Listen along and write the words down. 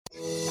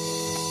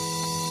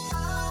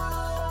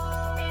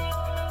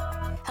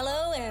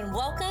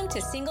Welcome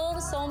to Single to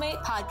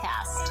Soulmate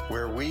Podcast,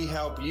 where we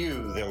help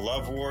you, the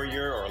love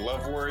warrior or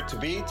love warrior to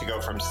be, to go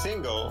from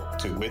single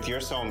to with your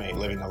soulmate,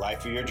 living the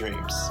life of your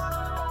dreams.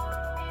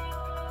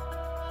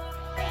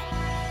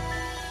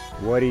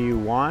 What do you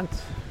want?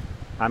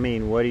 I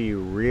mean, what do you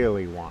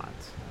really want?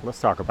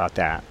 Let's talk about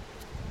that.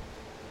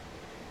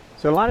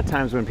 So a lot of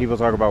times when people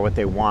talk about what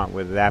they want,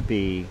 whether that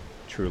be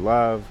true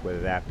love, whether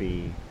that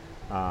be,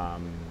 a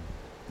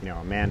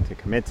man to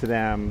commit to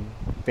them,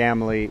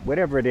 family,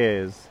 whatever it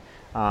is,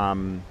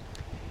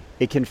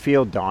 it can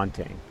feel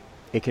daunting.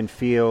 It can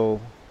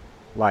feel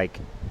like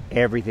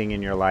everything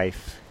in your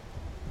life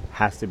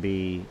has to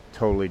be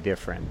totally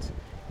different.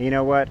 And you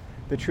know what?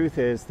 The truth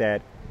is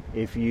that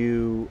if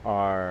you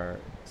are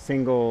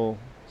single,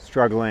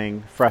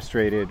 struggling,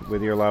 frustrated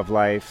with your love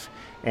life,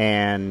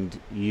 and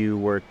you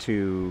were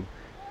to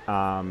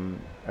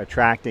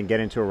attract and get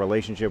into a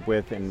relationship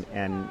with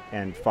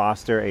and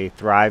foster a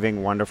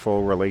thriving,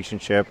 wonderful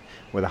relationship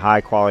with a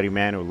high-quality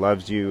man who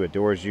loves you,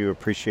 adores you,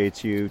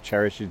 appreciates you,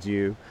 cherishes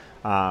you,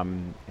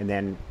 and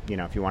then,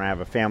 if you want to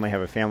have a family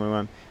with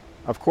them,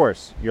 of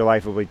course, your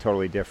life will be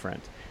totally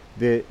different.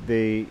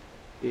 The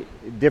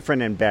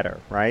different and better,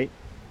 right?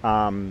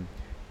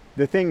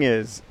 The thing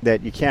is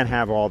that you can't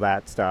have all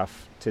that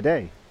stuff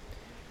today.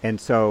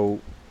 And so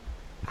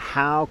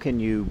how can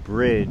you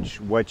bridge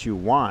what you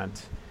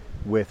want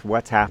with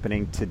what's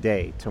happening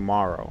today,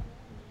 tomorrow,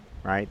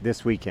 right?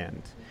 This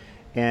weekend.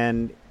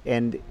 And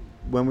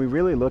when we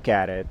really look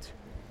at it,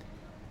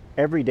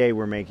 every day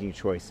we're making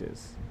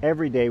choices.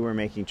 Every day we're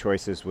making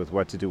choices with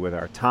what to do with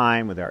our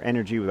time, with our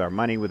energy, with our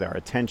money, with our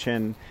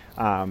attention.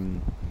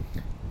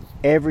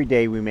 Every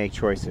day we make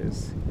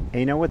choices.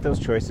 And you know what those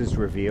choices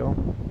reveal?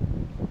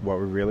 What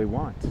we really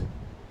want.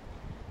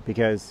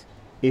 Because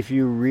if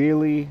you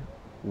really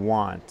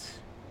want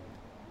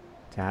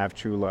to have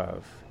true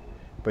love,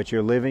 but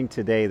you're living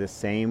today the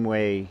same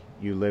way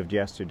you lived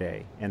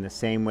yesterday and the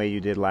same way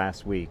you did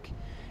last week,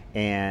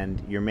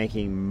 and you're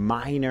making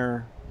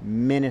minor,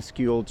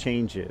 minuscule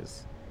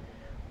changes,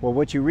 well,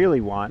 what you really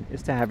want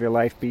is to have your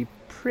life be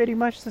pretty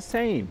much the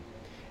same.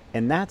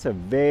 And that's a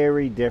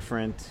very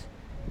different,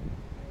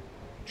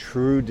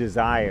 true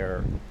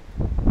desire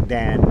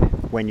than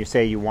when you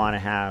say you want to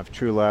have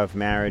true love,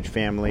 marriage,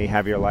 family,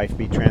 have your life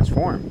be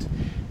transformed.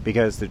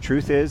 Because the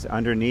truth is,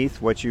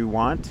 underneath what you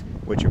want,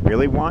 what you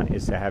really want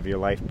is to have your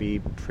life be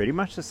pretty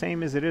much the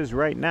same as it is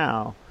right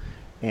now.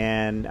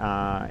 And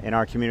in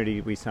our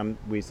community, we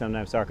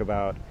sometimes talk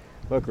about,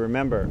 look,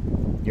 remember,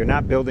 you're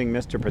not building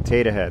Mr.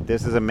 Potato Head.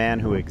 This is a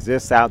man who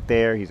exists out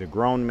there. He's a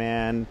grown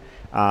man.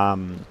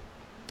 And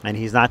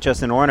he's not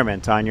just an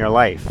ornament on your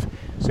life.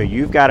 So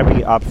you've got to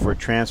be up for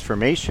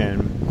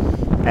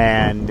transformation.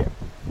 And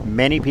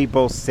many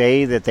people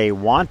say that they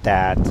want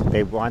that.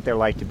 They want their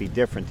life to be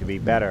different, to be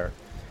better.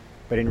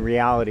 But in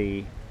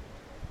reality,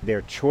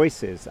 their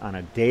choices on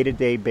a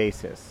day-to-day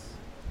basis,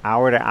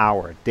 hour to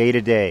hour, day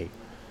to day,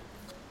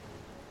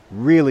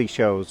 really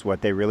shows what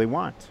they really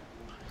want.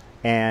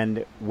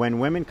 And when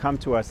women come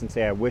to us and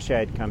say, I wish I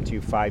had come to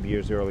you 5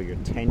 years earlier,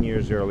 10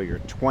 years earlier,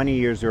 20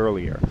 years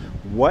earlier,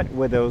 what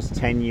were those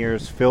 10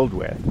 years filled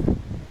with?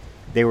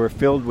 They were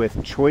filled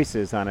with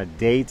choices on a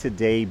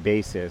day-to-day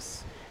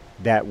basis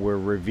that were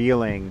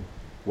revealing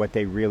what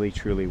they really,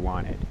 truly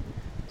wanted.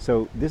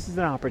 So this is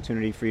an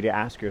opportunity for you to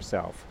ask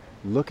yourself,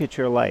 look at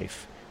your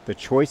life, the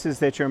choices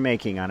that you're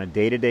making on a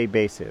day-to-day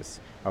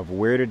basis of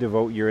where to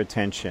devote your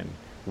attention,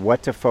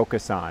 what to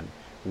focus on,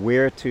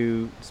 where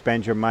to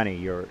spend your money,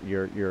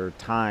 your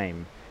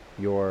time,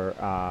 your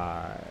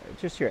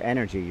just your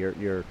energy,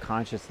 your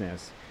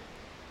consciousness.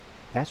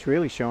 That's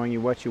really showing you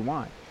what you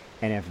want.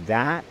 And if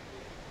that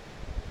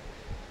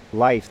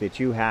life that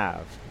you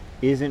have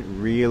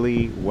isn't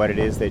really what it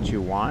is that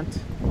you want,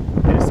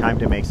 then it's time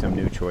to make some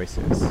new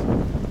choices.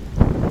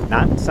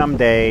 Not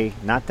someday,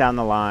 not down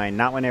the line,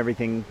 not when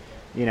everything,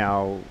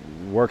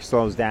 work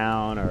slows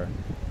down, or,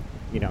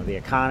 the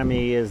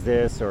economy is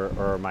this,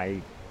 or my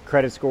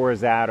credit score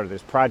is that, or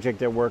this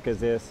project at work is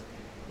this.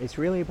 It's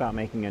really about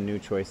making a new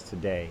choice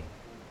today,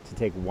 to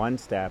take one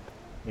step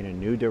in a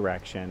new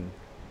direction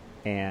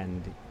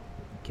and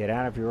get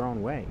out of your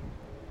own way.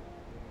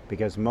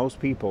 Because most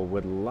people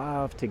would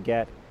love to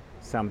get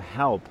some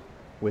help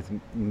with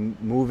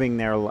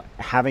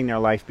having their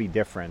life be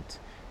different.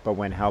 But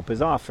when help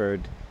is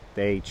offered,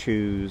 they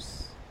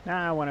choose,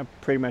 I want to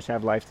pretty much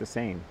have life the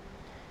same.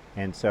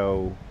 And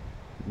so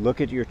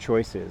look at your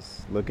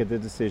choices. Look at the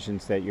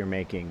decisions that you're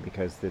making,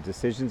 because the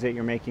decisions that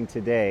you're making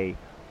today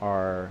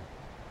are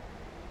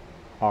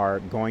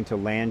going to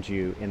land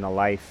you in the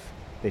life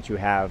that you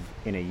have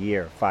in a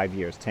year, 5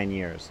 years, 10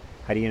 years.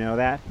 How do you know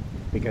that?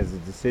 Because the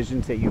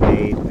decisions that you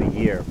made a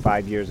year,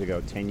 5 years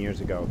ago, 10 years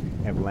ago,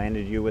 have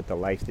landed you with the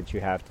life that you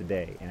have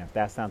today. And if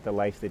that's not the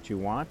life that you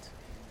want,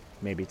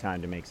 maybe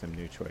time to make some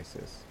new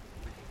choices.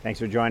 Thanks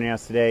for joining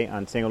us today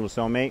on Single to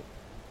Soulmate.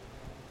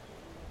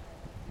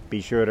 Be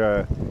sure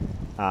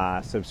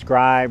to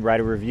subscribe, write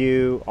a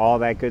review, all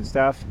that good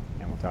stuff,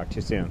 and we'll talk to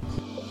you soon.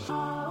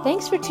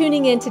 Thanks for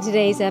tuning in to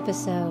today's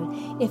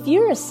episode. If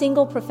you're a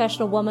single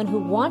professional woman who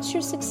wants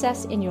your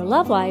success in your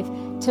love life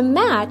to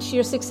match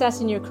your success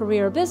in your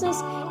career or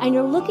business, and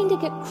you're looking to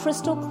get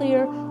crystal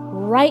clear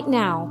right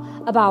now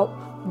about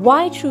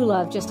why true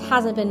love just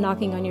hasn't been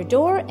knocking on your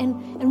door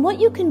and what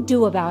you can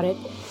do about it,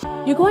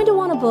 you're going to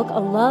want to book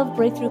a Love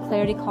Breakthrough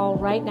Clarity call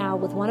right now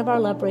with one of our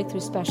Love Breakthrough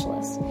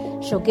specialists.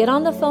 She'll get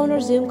on the phone or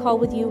Zoom call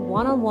with you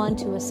one-on-one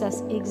to assess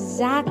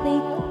exactly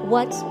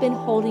what's been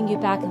holding you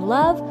back in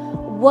love,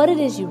 what it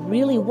is you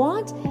really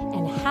want,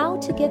 and how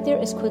to get there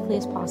as quickly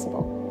as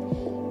possible.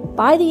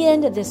 By the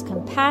end of this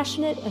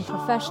compassionate and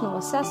professional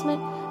assessment,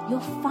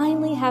 you'll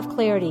finally have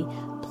clarity,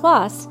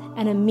 plus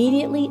an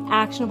immediately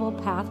actionable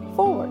path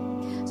forward.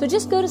 So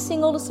just go to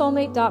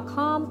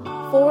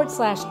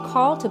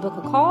singletosoulmate.com/call to book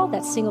a call.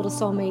 That's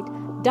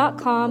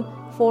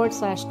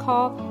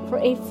singletosoulmate.com/call for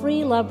a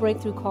free Love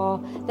Breakthrough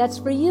call. That's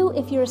for you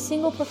if you're a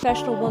single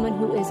professional woman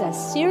who is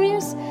as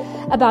serious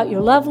about your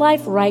love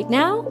life right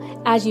now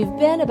as you've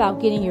been about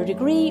getting your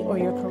degree or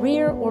your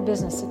career or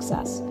business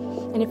success.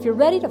 And if you're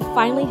ready to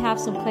finally have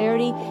some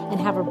clarity and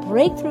have a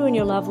breakthrough in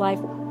your love life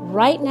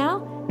right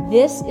now,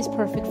 this is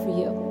perfect for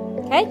you.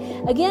 Okay?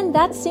 Again,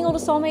 that's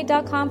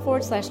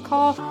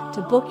singletosoulmate.com/call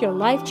to book your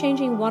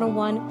life-changing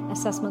one-on-one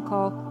assessment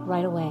call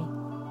right away.